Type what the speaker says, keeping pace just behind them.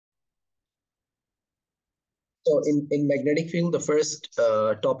So in magnetic field, the first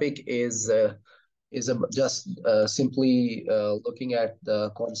topic is just simply looking at the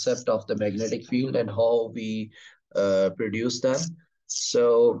concept of the magnetic field and how we produce them.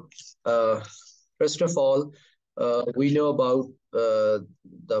 So uh, first of all, we know about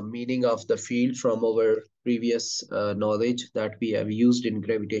the meaning of the field from our previous knowledge that we have used in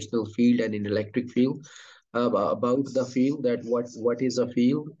gravitational field and in electric field. About the field, that what is a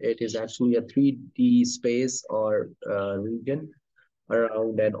field? It is actually a 3D space or region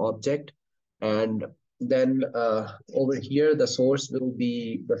around an object. And then over here, the source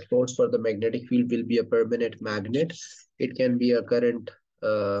for the magnetic field will be a permanent magnet. It can be a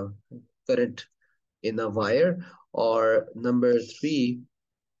uh, current in a wire, or number three,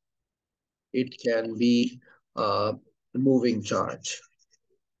 it can be a moving charge.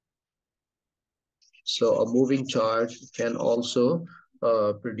 So a moving charge can also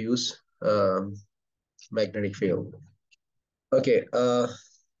produce magnetic field. Okay,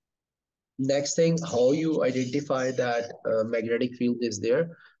 next thing, how you identify that magnetic field is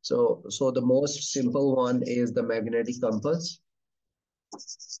there. So the most simple one is the magnetic compass.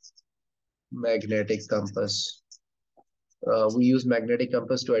 Magnetic compass. We use magnetic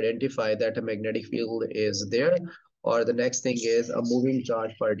compass to identify that a magnetic field is there. Or the next thing is a moving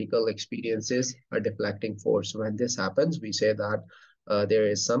charge particle experiences a deflecting force. When this happens, we say that there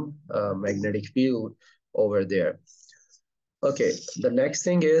is some magnetic field over there. Okay, the next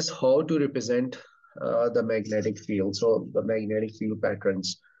thing is how to represent the magnetic field. So the magnetic field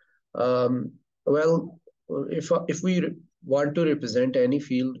patterns. Um, well, if we want to represent any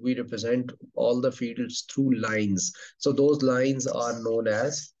field, we represent all the fields through lines. So those lines are known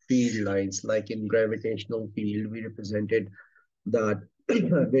as field lines. Like in gravitational field, we represented that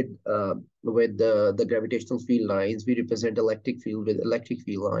with the gravitational field lines, we represent electric field with electric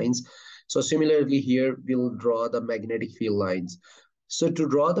field lines. So similarly here, we'll draw the magnetic field lines. So to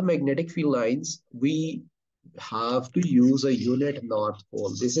draw the magnetic field lines, we have to use a unit north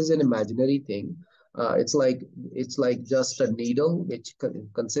pole. This is an imaginary thing. It's like just a needle which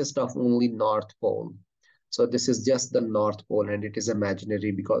consists of only north pole. So this is just the north pole, and it is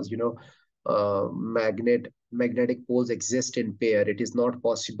imaginary because magnetic poles exist in pair. It is not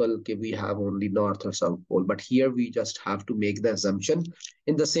possible that we have only north or south pole, but here we just have to make the assumption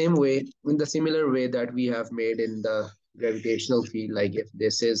in the same way, in the similar way that we have made in the gravitational field. Like if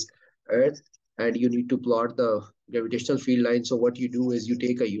this is Earth and you need to plot the gravitational field line, so what you do is you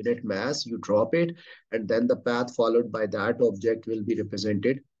take a unit mass, you drop it, and then the path followed by that object will be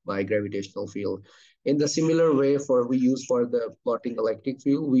represented by gravitational field. In the similar way, we use for the plotting electric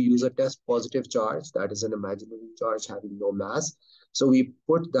field, we use a test positive charge, that is an imaginary charge having no mass. So we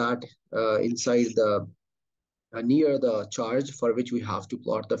put that inside the near the charge for which we have to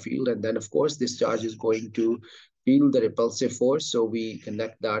plot the field. And then, of course, this charge is going to feel the repulsive force. So we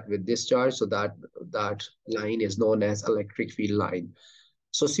connect that with this charge. So that line is known as electric field line.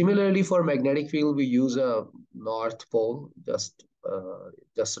 So similarly for magnetic field, we use a north pole, just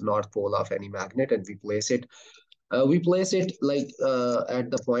a north pole of any magnet, and we place it. We place it like at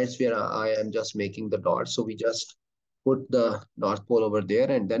the points where I am just making the dot. So we just put the north pole over there,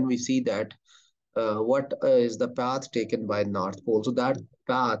 and then we see that what is the path taken by North Pole. So that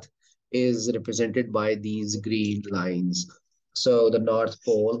path is represented by these green lines. So the North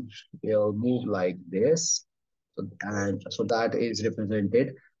Pole will move like this. And so that is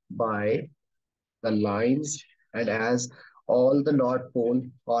represented by the lines. And as all the North Pole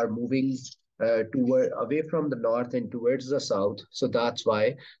are moving toward away from the north and towards the south, so that's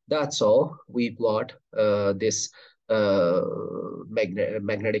how we plot this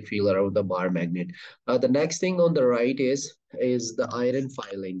magnetic field around the bar magnet. The next thing on the right is the iron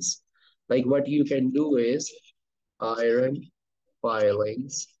filings. Like what you can do is iron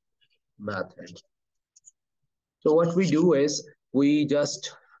filings method. So what we do is we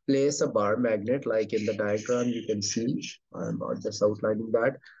just place a bar magnet, like in the diagram you can see. I'm not just outlining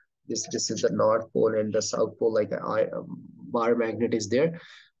that. This is the North Pole and the South Pole, like a bar magnet is there.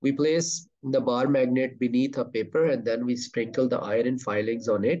 We place the bar magnet beneath a paper, and then we sprinkle the iron filings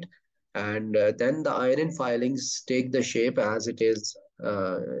on it. And then the iron filings take the shape as it is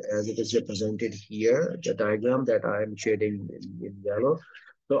represented here, the diagram that I am shading in yellow.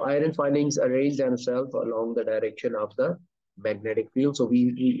 So iron filings arrange themselves along the direction of the magnetic field. So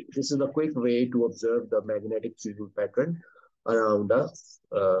this is a quick way to observe the magnetic field pattern around a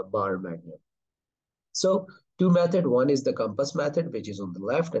bar magnet. So two method, one is the compass method, which is on the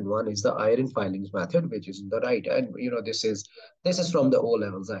left, and one is the iron filings method, which is on the right. And this is from the O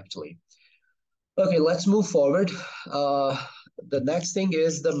levels actually. Okay, let's move forward. the next thing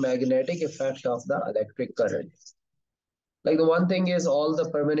is the magnetic effect of the electric current. Like the one thing is all the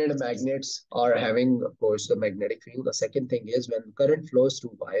permanent magnets are having, of course, the magnetic field. The second thing is when current flows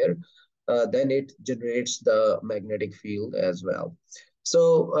through wire, then it generates the magnetic field as well.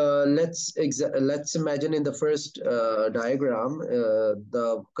 So let's imagine in the first diagram,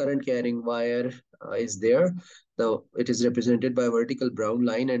 the current carrying wire is there. It is represented by a vertical brown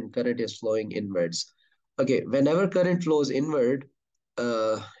line and current is flowing inwards. Okay, whenever current flows inward,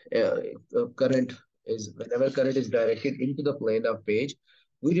 uh, uh, current whenever current is directed into the plane of page,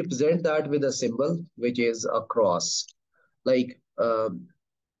 we represent that with a symbol which is a cross. Like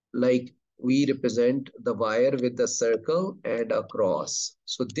like we represent the wire with the circle and a cross.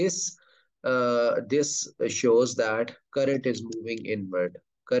 So this shows that current is moving inward.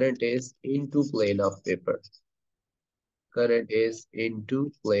 Current is into plane of paper. Current is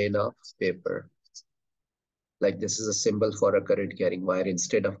into plane of paper. Like this is a symbol for a current carrying wire.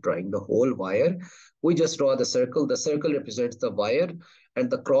 Instead of drawing the whole wire, we just draw the circle. The circle represents the wire and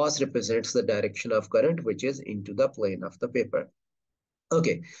the cross represents the direction of current, which is into the plane of the paper.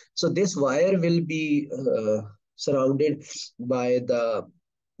 Okay, so this wire will be surrounded by the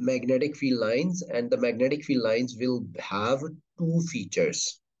magnetic field lines, and the magnetic field lines will have two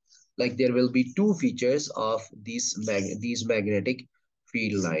features. Like there will be two features of these magnetic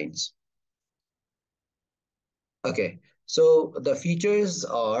field lines. Okay, so the features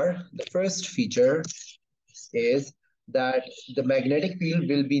are, the first feature is that the magnetic field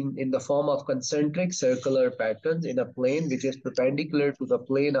will be in the form of concentric circular patterns in a plane which is perpendicular to the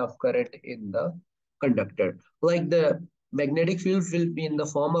plane of current in the conductor. Like the magnetic field will be in the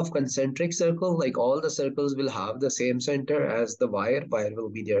form of concentric circle, like all the circles will have the same center as the wire will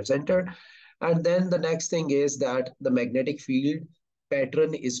be their center. And then the next thing is that the magnetic field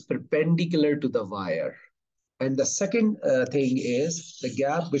pattern is perpendicular to the wire. And the second thing is the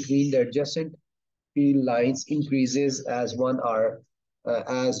gap between the adjacent field lines increases as one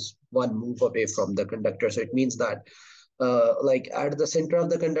move away from the conductor. So it means that like at the center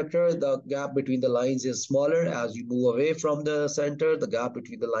of the conductor, the gap between the lines is smaller. As you move away from the center, the gap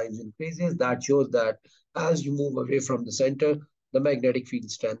between the lines increases. That shows that as you move away from the center, the magnetic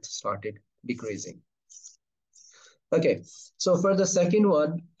field strength started decreasing. Okay, so for the second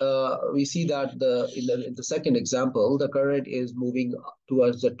one, we see that in the second example, the current is moving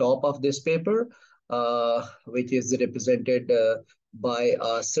towards the top of this paper, which is represented by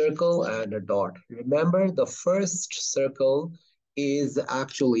a circle and a dot. Remember, the first circle is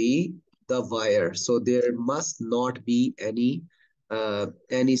actually the wire, so there must not be any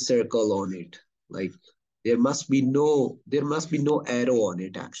circle on it. Like there must be no arrow on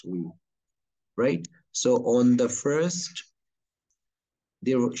it actually, right? So on the first,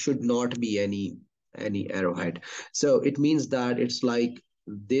 there should not be any arrowhead. So it means that it's like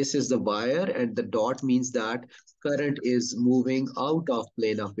this is the wire and the dot means that current is moving out of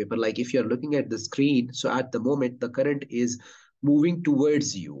plane of paper. Like if you're looking at the screen, so at the moment the current is moving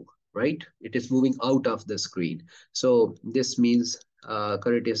towards you, right? It is moving out of the screen. So this means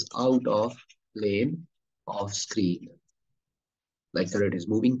current is out of plane of screen. Like current is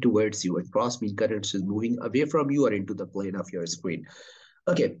moving towards you, and cross means current is moving away from you or into the plane of your screen.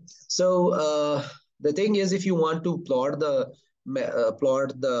 Okay, so the thing is, if you want to plot the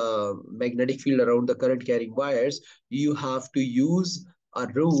magnetic field around the current carrying wires, you have to use a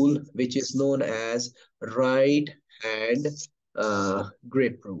rule which is known as right hand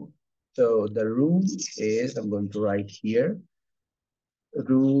grip rule. So the rule is, I'm going to write here,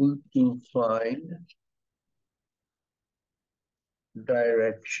 rule to find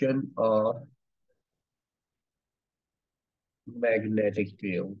direction of magnetic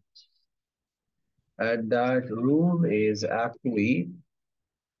field. And that rule is actually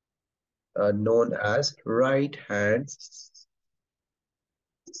known as right hand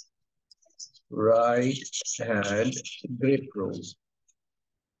grip rule.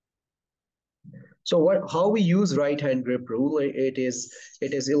 So how we use right hand grip rule, it is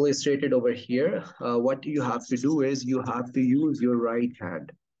illustrated over here. What you have to do is you have to use your right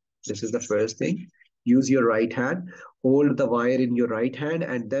hand. This is the first thing. Use your right hand, hold the wire in your right hand,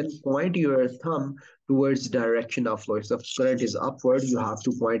 and then point your thumb towards direction of flow. If the current is upward, you have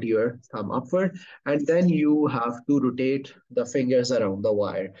to point your thumb upward, and then you have to rotate the fingers around the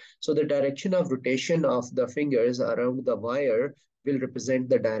wire. So the direction of rotation of the fingers around the wire will represent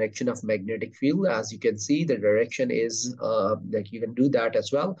the direction of magnetic field. As you can see, the direction is like you can do that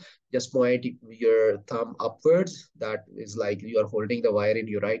as well. Just point your thumb upwards. That is like you are holding the wire in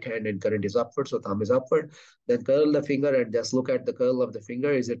your right hand and current is upward, so thumb is upward. Then curl the finger and just look at the curl of the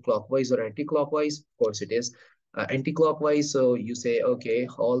finger. Is it clockwise or anti-clockwise? Of course it is. anti-clockwise. So you say, okay,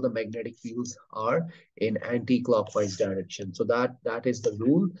 all the magnetic fields are in anti-clockwise direction. So that is the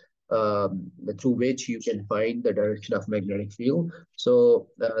rule through which you can find the direction of magnetic field. So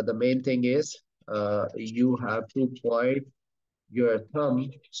the main thing is you have to point your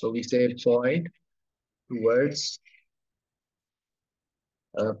thumb. So we say point towards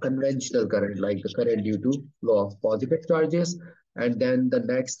conventional current, like the current due to flow of positive charges. And then the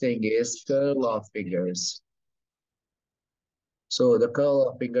next thing is curl of fingers. So the curl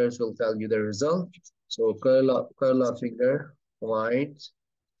of fingers will tell you the result. So curl of finger points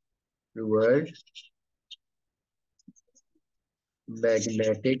toward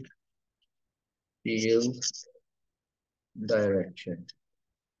magnetic field direction.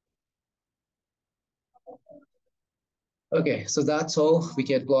 Okay, so that's how we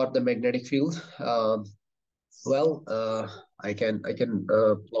can plot the magnetic field. Well, I can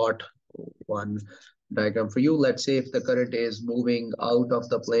plot one diagram for you. Let's say if the current is moving out of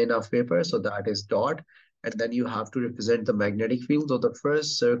the plane of paper, so that is dot, and then you have to represent the magnetic field. So the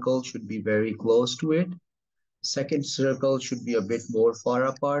first circle should be very close to it. Second circle should be a bit more far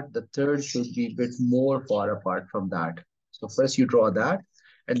apart. The third should be a bit more far apart from that. So first you draw that,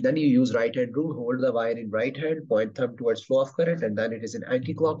 and then you use right hand rule, hold the wire in right hand, point thumb towards flow of current, and then it is in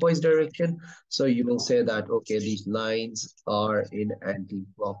anti-clockwise direction. So you will say that, okay, these lines are in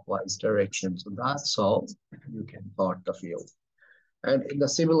anti-clockwise direction. So that's how you can plot the field. And in the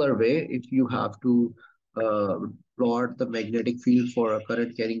similar way, if you have to uh, plot the magnetic field for a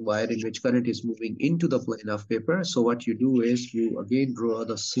current carrying wire in which current is moving into the plane of paper, so what you do is you again draw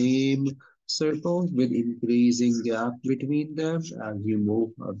the same circle with increasing gap between them as you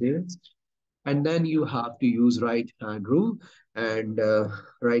move away. And then you have to use right hand rule and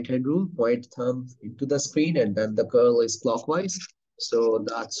right hand rule, point thumb into the screen, and then the curl is clockwise. So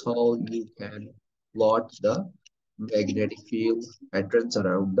that's how you can plot the magnetic field patterns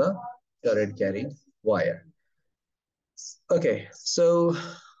around the current carrying wire. Okay, so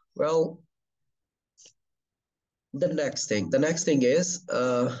well, the next thing is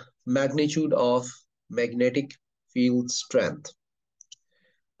magnitude of magnetic field strength.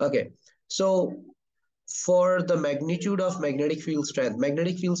 Okay, so for the magnitude of magnetic field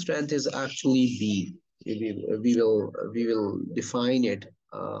strength is actually V. We will define it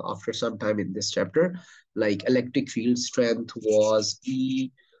after some time in this chapter. Like electric field strength was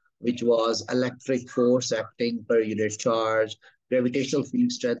E, which was electric force acting per unit charge. Gravitational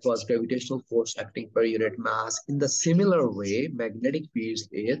field strength was gravitational force acting per unit mass. In the similar way, magnetic field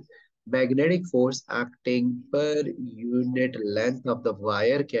is magnetic force acting per unit length of the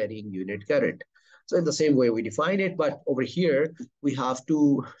wire carrying unit current. So in the same way we define it, but over here we have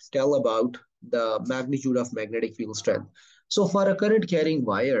to tell about the magnitude of magnetic field strength. So for a current carrying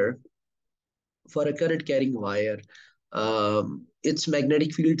wire, its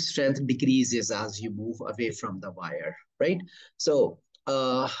magnetic field strength decreases as you move away from the wire, right? So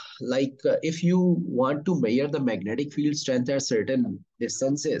if you want to measure the magnetic field strength at certain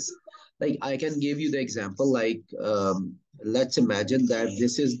distances, like I can give you the example, like let's imagine that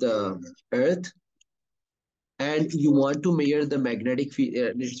this is the earth and you want to measure the magnetic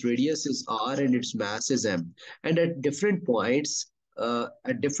field, its radius is r and its mass is m. And at different points,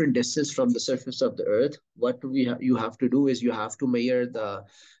 at different distance from the surface of the earth, what you have to do is you have to measure the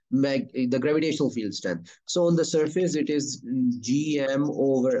gravitational field strength. So on the surface, it is gm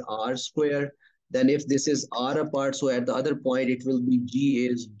over r square. Then if this is r apart, so at the other point, it will be g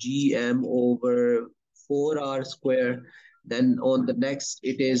is gm over 4r square. Then on the next,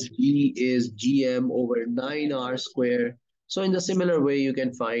 it is G is GM over 9R square. So in the similar way, you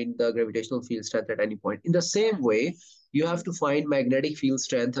can find the gravitational field strength at any point. In the same way, you have to find magnetic field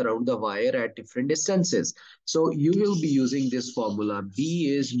strength around the wire at different distances. So you will be using this formula. B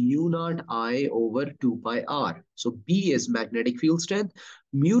is mu naught I over 2 pi R. So B is magnetic field strength.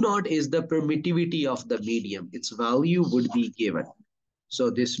 Mu naught is the permittivity of the medium. Its value would be given.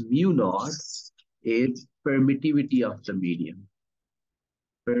 So this mu naught is permittivity of the medium.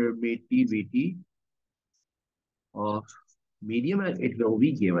 Permittivity of medium, and it will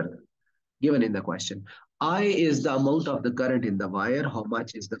be given in the question. I is the amount of the current in the wire, how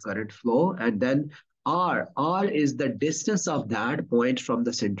much is the current flow, and then R is the distance of that point from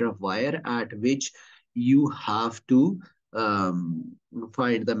the center of wire at which you have to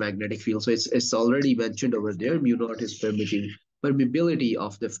find the magnetic field. So it's already mentioned over there. Mu naught is permeability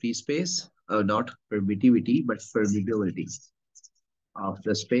of the free space, not permittivity, but permeability of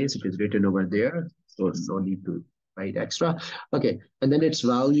the space. It is written over there, so no need to right? Extra. Okay, and then its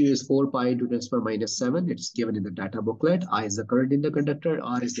value is 4 pi into 10 to the power minus 7. It's given in the data booklet. I is the current in the conductor.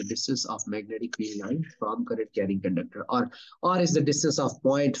 R is the distance of magnetic field line from current carrying conductor. Or R is the distance of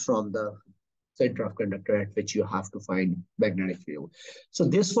point from the center of conductor at which you have to find magnetic field. So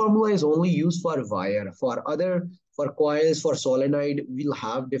this formula is only used for wire. For coils, for solenoid, we'll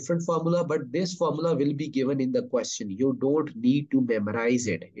have different formula, but this formula will be given in the question. You don't need to memorize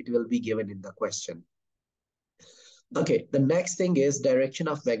it. It will be given in the question. Okay, the next thing is direction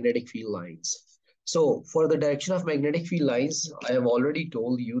of magnetic field lines. So for the direction of magnetic field lines, I have already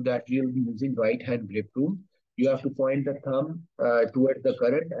told you that we'll be using right hand grip rule. You have to point the thumb towards the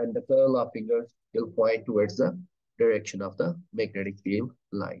current and the curl of fingers will point towards the direction of the magnetic field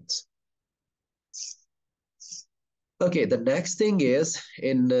lines. Okay, the next thing is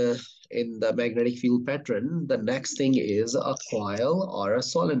in the magnetic field pattern, the next thing is a coil or a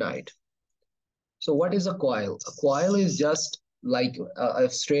solenoid. So what is a coil? A coil is just like a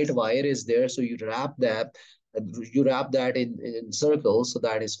straight wire is there. So you wrap that in circles. So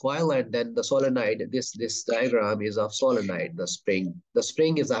that is coil. And then the solenoid, this diagram is of solenoid, the spring. The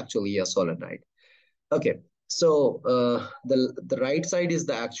spring is actually a solenoid. Okay. So the right side is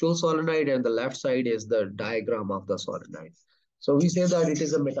the actual solenoid and the left side is the diagram of the solenoid. So we say that it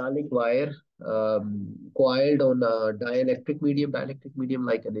is a metallic wire coiled on a dielectric medium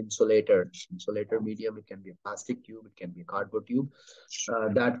like an insulator medium. It can be a plastic tube, it can be a cardboard tube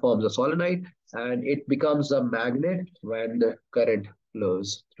that forms a solenoid, and it becomes a magnet when the current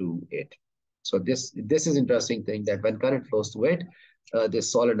flows through it. So this is interesting thing that when current flows through it, this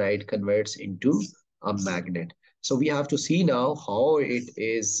solenoid converts into a magnet. So we have to see now how it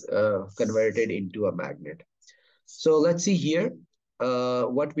is converted into a magnet. So let's see here.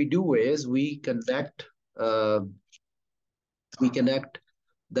 What we do is uh, we connect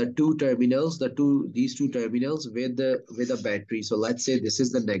these two terminals with a battery. So let's say this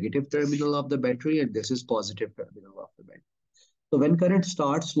is the negative terminal of the battery and this is positive terminal of the battery. So when current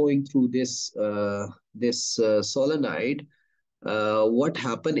starts flowing through this solenoid, what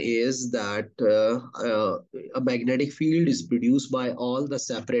happen is that a magnetic field is produced by all the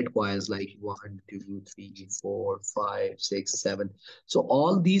separate coils like 1, 2, 3, 4, 5, 6, 7. So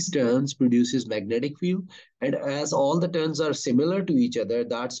all these turns produces magnetic field, and as all the turns are similar to each other,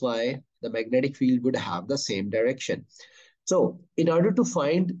 that's why the magnetic field would have the same direction. So in order to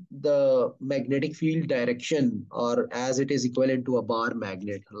find the magnetic field direction, or as it is equivalent to a bar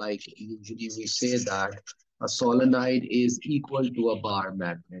magnet, like usually we say that a solenoid is equal to a bar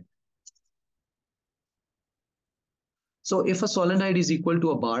magnet. So if a solenoid is equal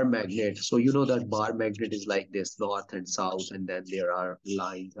to a bar magnet, so you know that bar magnet is like this, north and south, and then there are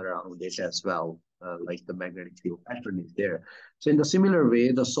lines around it as well, like the magnetic field pattern is there. So in the similar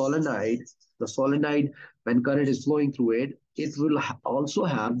way, the solenoid, when current is flowing through it, it will also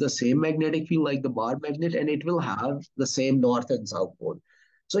have the same magnetic field like the bar magnet, and it will have the same north and south pole.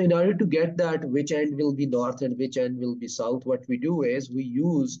 So in order to get that which end will be north and which end will be south, what we do is we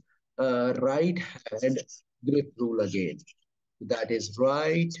use right hand grip rule again. That is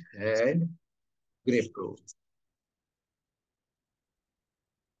right hand grip rule.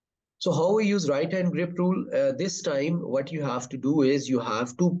 So how we use right hand grip rule? This time, what you have to do is you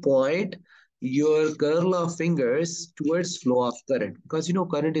have to point your curl of fingers towards flow of current, because you know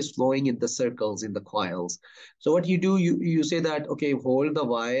current is flowing in the circles in the coils. So what you do, you say that okay, hold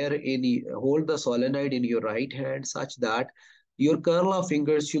the solenoid in your right hand such that your curl of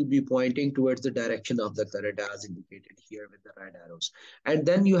fingers should be pointing towards the direction of the current as indicated here with the red arrows. And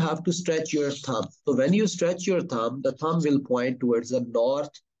then you have to stretch your thumb. So when you stretch your thumb, the thumb will point towards the north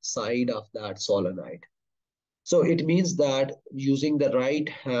side of that solenoid. So it means that using the right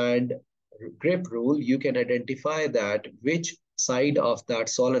hand grip rule, you can identify that which side of that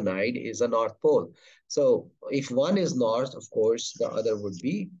solenoid is a north pole. So if one is north, of course, the other would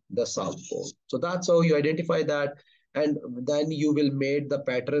be the south pole. So that's how you identify that. And then you will make the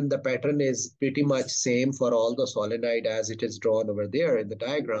pattern. The pattern is pretty much same for all the solenoid as it is drawn over there in the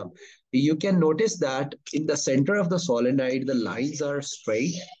diagram. You can notice that in the center of the solenoid, the lines are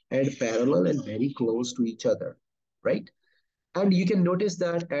straight and parallel and very close to each other, right? And you can notice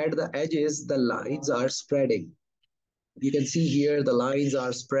that at the edges, the lines are spreading. You can see here the lines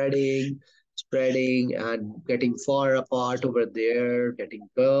are spreading and getting far apart over there, getting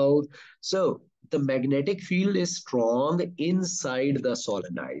curved. So the magnetic field is strong inside the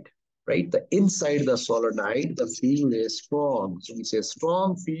solenoid, right? The inside the solenoid, the field is strong. So we say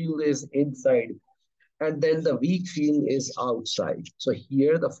strong field is inside, and then the weak field is outside. So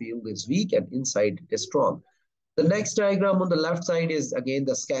here the field is weak and inside is strong. The next diagram on the left side is again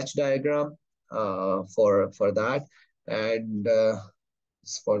the sketch diagram. for that, and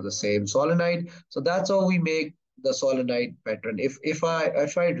for the same solenoid. So that's how we make the solenoid pattern. If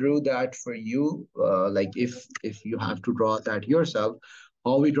I drew that for you, like if you have to draw that yourself,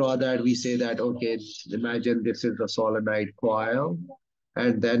 how we draw that, we say that, okay, imagine this is the solenoid coil,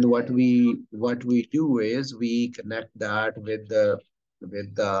 and then what we do is we connect that with the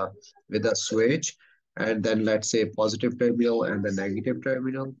with the switch, and then let's say positive terminal and the negative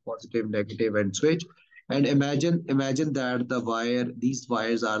terminal, positive, negative, and switch. And imagine that these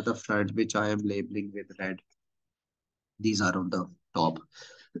wires are the front, which I am labeling with red. These are on the top.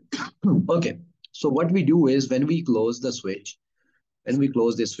 Okay. So what we do is when we close the switch,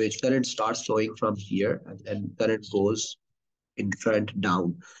 current starts flowing from here, and then current goes in front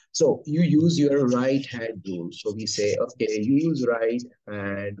down. So you use your right hand rule. So we say, okay, you use right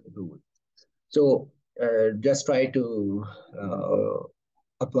hand rule. So just try to uh,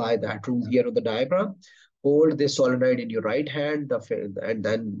 apply that rule here on the diagram. Hold this solenoid in your right hand, and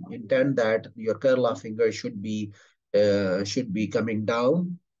then intend that your curl of finger should be coming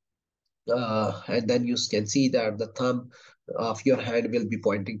down, and then you can see that the thumb of your hand will be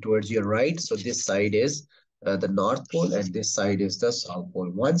pointing towards your right. So this side is the North Pole, and this side is the South Pole.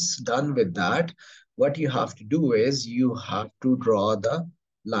 Once done with that, what you have to do is you have to draw the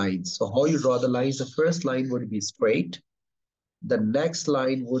lines. So how you draw the lines? The first line would be straight. The next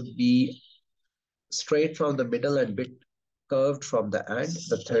line would be straight from the middle and bit curved from the end.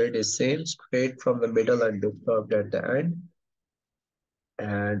 The third is same, straight from the middle and bit curved at the end.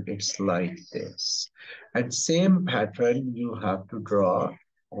 And it's like this. And same pattern you have to draw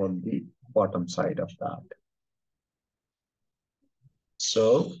on the bottom side of that.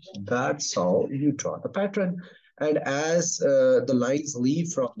 So that's how you draw the pattern. And as the lines leave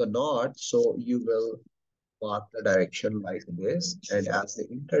from the north, so you will mark the direction like this. And as they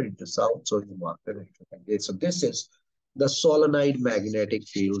enter into south, so you mark the direction like this. So this is the solenoid magnetic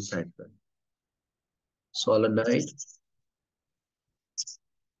field pattern. Solenoid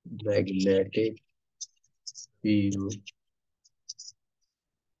magnetic field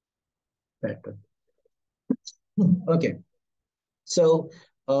pattern. Okay. So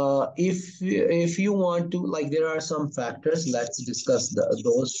if you want to, like, there are some factors. Let's discuss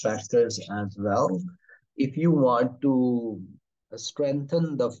those factors as well. If you want to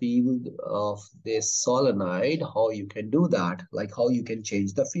strengthen the field of this solenoid, how you can do that, like how you can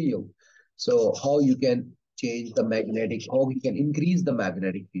change the field. So how you can change the magnetic, how you can increase the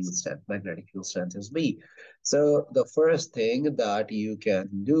magnetic field strength. Magnetic field strength is B. So the first thing that you can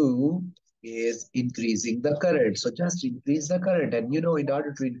do is increasing the current. So just increase the current. And in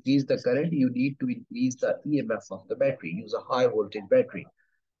order to increase the current, you need to increase the EMF of the battery. Use a high voltage battery.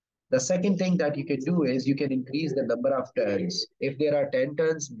 The second thing that you can do is you can increase the number of turns. If there are 10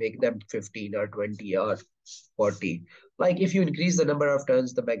 turns, make them 15 or 20 or 40. Like if you increase the number of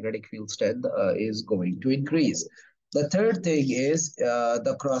turns, the magnetic field strength is going to increase. The third thing is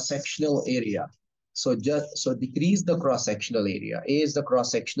the cross-sectional area. So decrease the cross-sectional area. A is the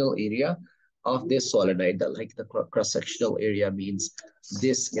cross-sectional area of this solenoid. Like the cross-sectional area means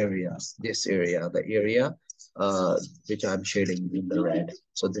this area, the area which I'm shading in the red.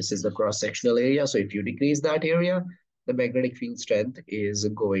 So this is the cross-sectional area. So if you decrease that area, the magnetic field strength is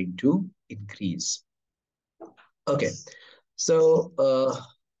going to increase. Okay, so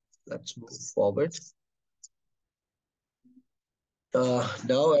let's move forward.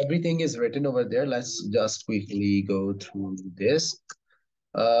 Now everything is written over there. Let's just quickly go through this.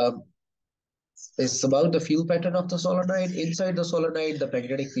 Um, It's about the field pattern of the solenoid. Inside the solenoid, the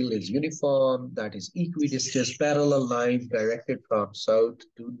magnetic field is uniform, that is equidistant parallel lines directed from south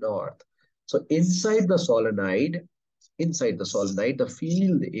to north. So inside the solenoid, the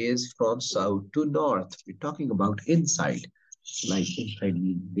field is from south to north. We're talking about inside, like inside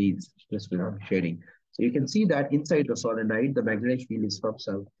this way I'm shading. So you can see that inside the solenoid, the magnetic field is from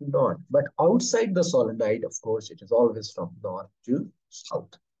south to north. But outside the solenoid, of course, it is always from north to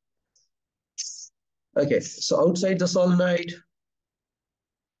south. Okay, so outside the solenoid,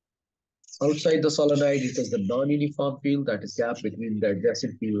 it is the non-uniform field, that is gap between the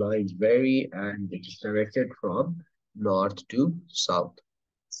adjacent field lines vary, and it is directed from north to south.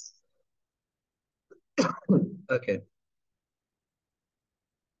 Okay.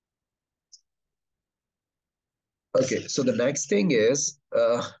 Okay, so the next thing is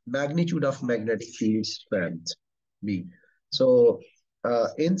magnitude of magnetic field strength, B. So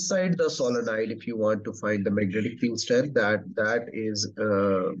inside the solenoid, if you want to find the magnetic field strength, that is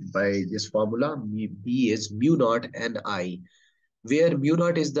by this formula, B is mu naught and I, where mu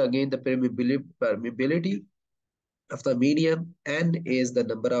naught is again the permeability, of the medium. N is the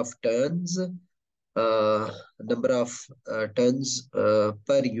number of turns per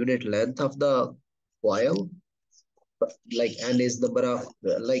unit length of the coil. Like n is number of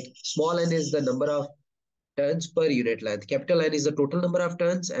like small n is the number of turns per unit length. Capital N is the total number of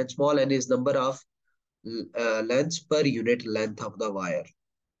turns, and small n is number of lengths per unit length of the wire.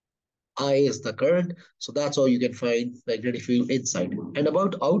 I is the current. So that's how you can find magnetic field inside. And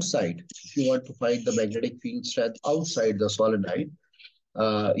about outside, if you want to find the magnetic field strength outside the solenoid,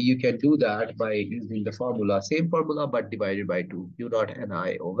 you can do that by using the formula, same formula, but divided by 2, Q naught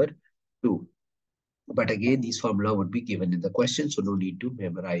Ni over 2. But again, these formula would be given in the question, so no need to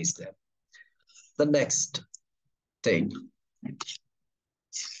memorize them. The next thing.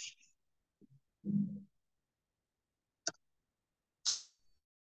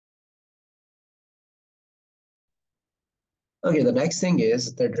 Okay, the next thing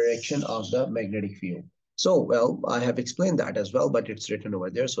is the direction of the magnetic field. So, well, I have explained that as well, but it's written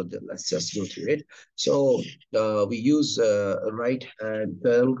over there. So let's just go through it. So we use a right hand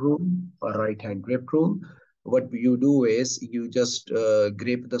curl rule or right hand grip rule. What you do is you just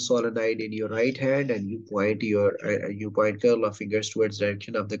grip the solenoid in your right hand and you point curl of fingers towards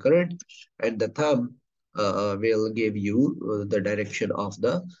direction of the current, and the thumb will give you the direction of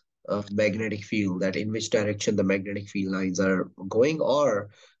the magnetic field, that in which direction the magnetic field lines are going, or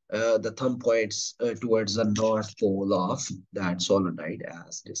the thumb points towards the north pole of that solenoid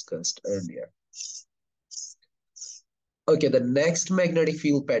as discussed earlier. Okay, the next magnetic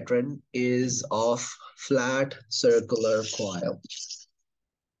field pattern is of flat circular coil.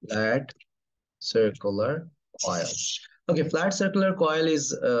 Flat circular coil. Okay, flat circular coil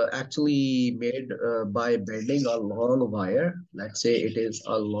is actually made by bending a long wire. Let's say it is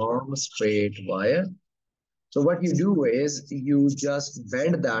a long straight wire. So what you do is you just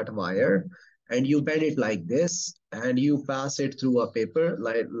bend that wire and you bend it like this and you pass it through a paper,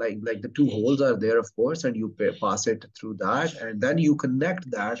 like the two holes are there, of course, and you pass it through that, and then you connect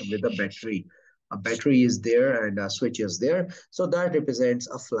that with a battery. A battery is there and a switch is there. So that represents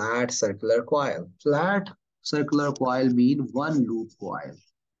a flat circular coil. Flat circular coil mean one loop coil.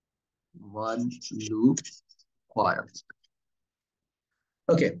 One loop coil.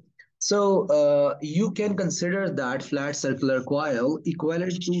 Okay, so you can consider that flat circular coil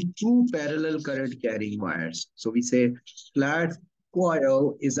equivalent to two parallel current carrying wires. So we say flat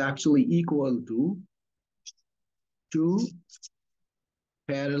coil is actually equal to two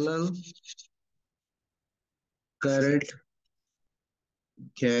parallel current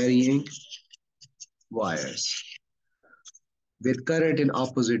carrying wires with current in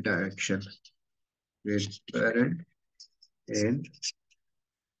opposite direction. With current in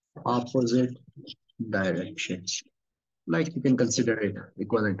opposite direction. Like you can consider it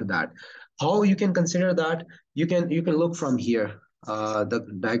equivalent to that. How you can consider that? You can look from here, the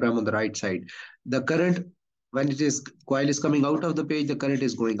diagram on the right side. The current, when it is coil is coming out of the page, the current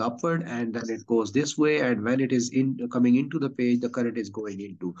is going upward, and then it goes this way. And when it is in coming into the page, the current is going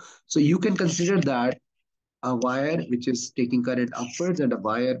into. So you can consider that a wire which is taking current upwards and a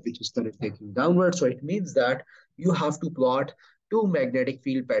wire which is current taking downwards. So it means that you have to plot two magnetic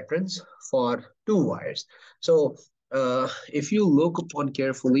field patterns for two wires. So if you look upon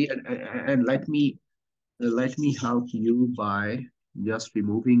carefully, and let me help you by just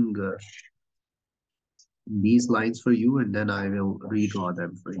removing these lines for you, and then I will redraw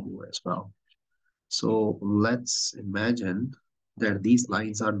them for you as well. So let's imagine that these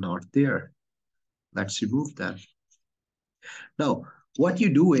lines are not there. Let's remove them. Now, what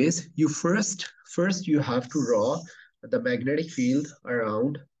you do is you first you have to draw the magnetic field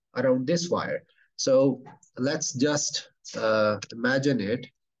around this wire. So let's just imagine it.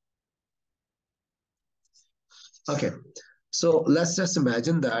 Okay, so let's just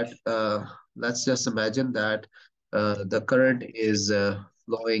imagine that the current is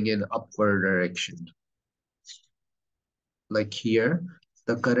flowing in upward direction. Like here,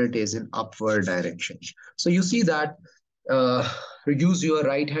 the current is in upward direction. So you see that use your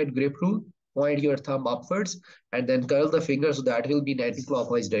right hand grip rule, point your thumb upwards, and then curl the finger, so that will be in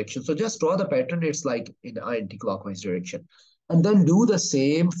anti-clockwise direction. So just draw the pattern, it's like in anti-clockwise direction. And then do the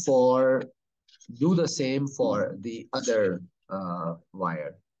same for the other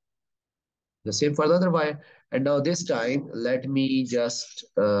wire. The same for the other wire. And now this time, let me just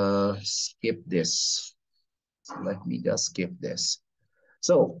skip this. Let me just skip this.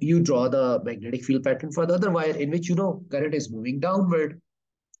 So you draw the magnetic field pattern for the other wire, in which you know current is moving downward,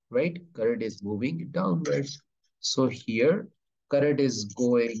 right? Current is moving downwards. So here current is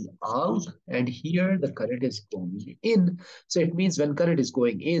going out, and here the current is going in. So it means when current is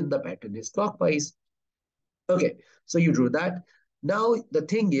going in, the pattern is clockwise. Okay, so you drew that. Now the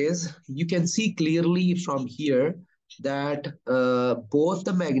thing is, you can see clearly from here that both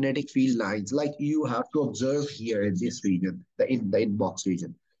the magnetic field lines, like you have to observe here in this region, the inbox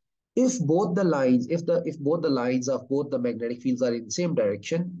region, if both the lines, if both the lines of both the magnetic fields are in same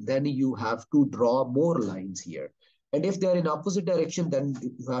direction, then you have to draw more lines here. And if they're in opposite direction, then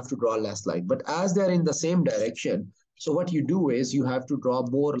you have to draw less line. But as they're in the same direction, so what you do is you have to draw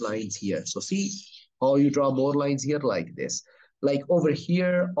more lines here. So see how you draw more lines here like this. Like over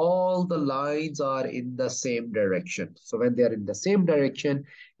here, all the lines are in the same direction. So when they're in the same direction,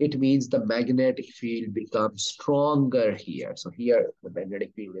 it means the magnetic field becomes stronger here. So here the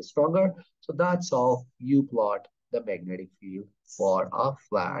magnetic field is stronger. So that's how you plot the magnetic field for a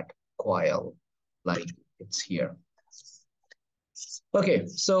flat coil like it's here. Okay,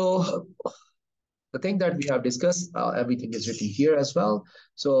 so the thing that we have discussed, everything is written here as well.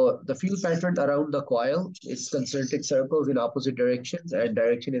 So the field pattern around the coil is concentric circles in opposite directions, and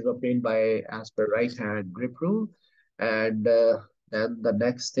direction is obtained by as per right hand grip rule. And then the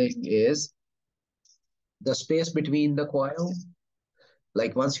next thing is the space between the coil.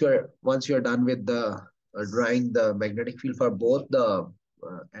 Like once you're done with the drawing the magnetic field for both the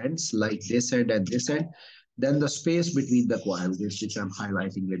ends, like this end and this end, then the space between the coils, which I'm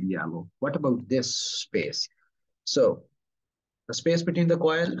highlighting with yellow. What about this space? So the space between the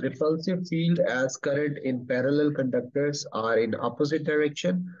coil, repulsive field as current in parallel conductors are in opposite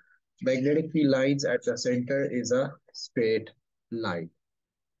direction. Magnetic field lines at the center is a straight line.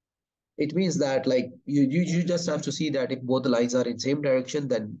 It means that like you just have to see that if both the lines are in same direction,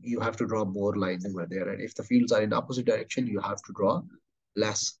 then you have to draw more lines over there. And if the fields are in opposite direction, you have to draw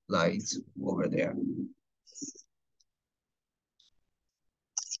less lines over there.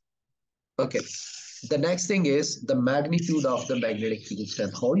 Okay. The next thing is the magnitude of the magnetic field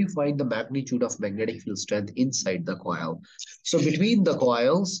strength. How you find the magnitude of magnetic field strength inside the coil? So between the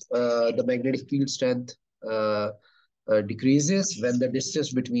coils, the magnetic field strength decreases when the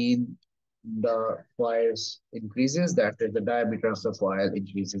distance between the wires increases. That is, the diameter of the coil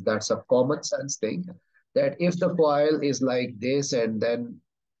increases. That's a common sense thing. That if the coil is like this, and then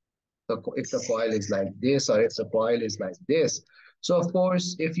if the coil is like this, or if the coil is like this. So of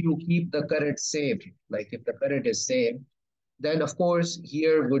course, if you keep the current same, like if the current is same, then of course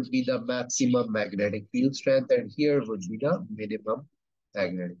here would be the maximum magnetic field strength, and here would be the minimum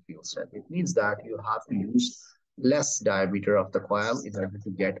magnetic field strength. It means that you have to use less diameter of the coil in order to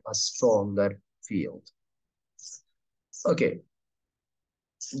get a stronger field. Okay,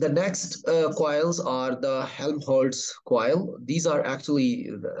 the next coils are the Helmholtz coil. These are actually,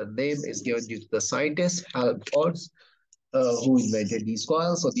 the name is given due to the scientist Helmholtz, who invented these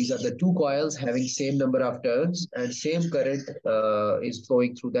coils. So these are the two coils having same number of turns and same current is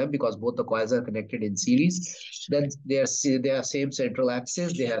flowing through them because both the coils are connected in series. Then they have same central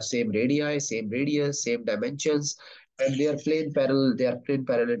axis, they have same radii, same radius, same dimensions, and they are plane parallel. They are plane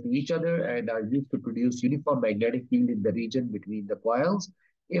parallel to each other and are used to produce uniform magnetic field in the region between the coils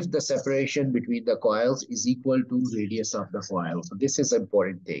if the separation between the coils is equal to radius of the coil. So this is an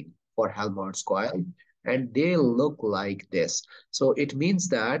important thing for Helmholtz coil, and they look like this. So it means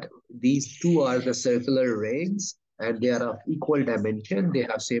that these two are the circular rings and they are of equal dimension. They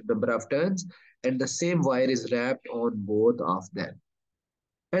have same number of turns and the same wire is wrapped on both of them.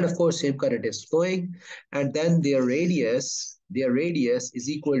 And of course, same current is flowing. And then their radius is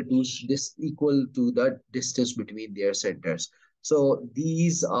equal to the distance between their centers. So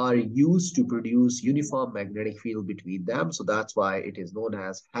these are used to produce uniform magnetic field between them. So that's why it is known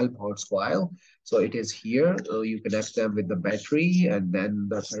as Helmholtz coil. So it is here. You connect them with the battery and then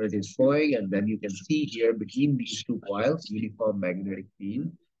the current is flowing. And then you can see here between these two coils, uniform magnetic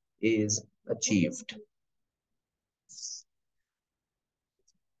field is achieved.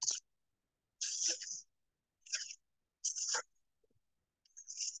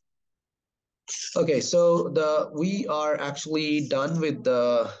 Okay, so we are actually done with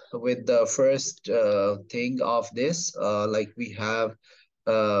the first thing of this. Like we have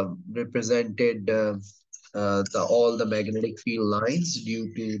represented the all the magnetic field lines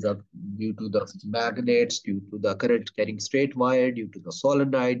due to the magnets, due to the current carrying straight wire, due to the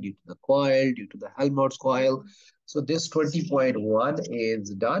solenoid, due to the coil, due to the Helmholtz coil. So this 20.1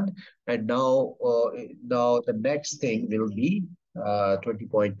 is done, and now the next thing will be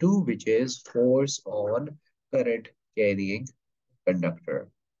 20.2, which is force on current carrying conductor.